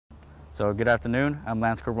So good afternoon, I'm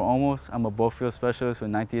Lance Cpl Olmos. I'm a boat fuel specialist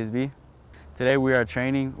with 9th ESB. Today we are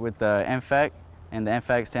training with the EMFAC, and the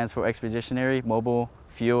EMFAC stands for Expeditionary Mobile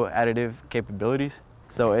Fuel Additive Capabilities.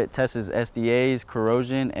 So it tests SDAs,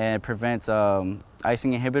 corrosion, and prevents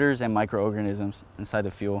icing inhibitors and microorganisms inside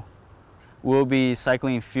the fuel. We'll be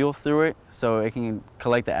cycling fuel through it so it can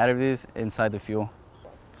collect the additives inside the fuel.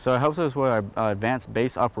 So it helps us with our advanced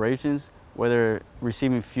base operations, whether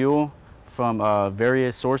receiving fuel from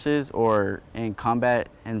various sources or in combat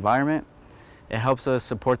environment. It helps us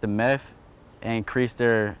support the MEF and increase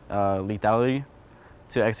their lethality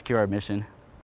to execute our mission.